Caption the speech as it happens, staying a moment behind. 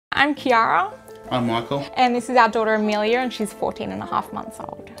I'm Kiara. I'm Michael. And this is our daughter Amelia, and she's 14.5 months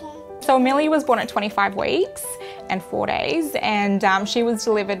old. So Amelia was born at 25 weeks and 4 days, and she was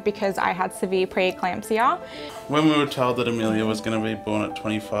delivered because I had severe preeclampsia. When we were told that Amelia was going to be born at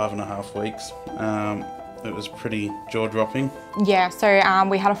 25.5 weeks, it was pretty jaw-dropping. Yeah, so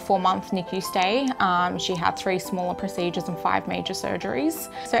we had a 4-month NICU stay. She had 3 smaller procedures and 5 major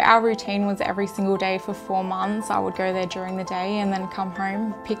surgeries. So our routine was every single day for 4 months. I would go there during the day and then come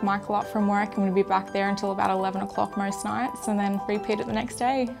home, pick Michael up from work, and we'd be back there until about 11 o'clock most nights, and then repeat it the next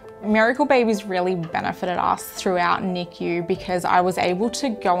day. Miracle Babies really benefited us throughout NICU because I was able to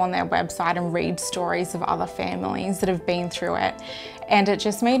go on their website and read stories of other families that have been through it, and it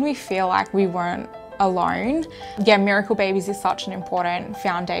just made me feel like we weren't alone. Yeah, Miracle Babies is such an important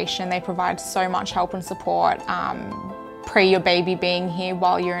foundation. They provide so much help and support pre your baby being here,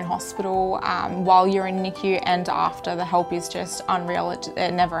 while you're in hospital, while you're in NICU, and after. The help is just unreal.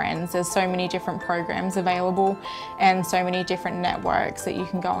 It never ends. There's so many different programs available and so many different networks that you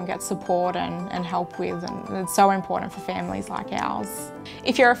can go and get support and help with, and it's so important for families like ours.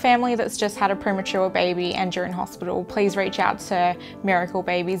 If you're a family that's just had a premature baby and you're in hospital, please reach out to Miracle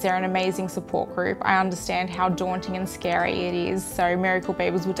Babies. They're an amazing support group. I understand how daunting and scary it is, so Miracle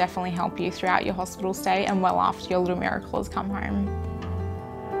Babies will definitely help you throughout your hospital stay and well after your little miracle has come home.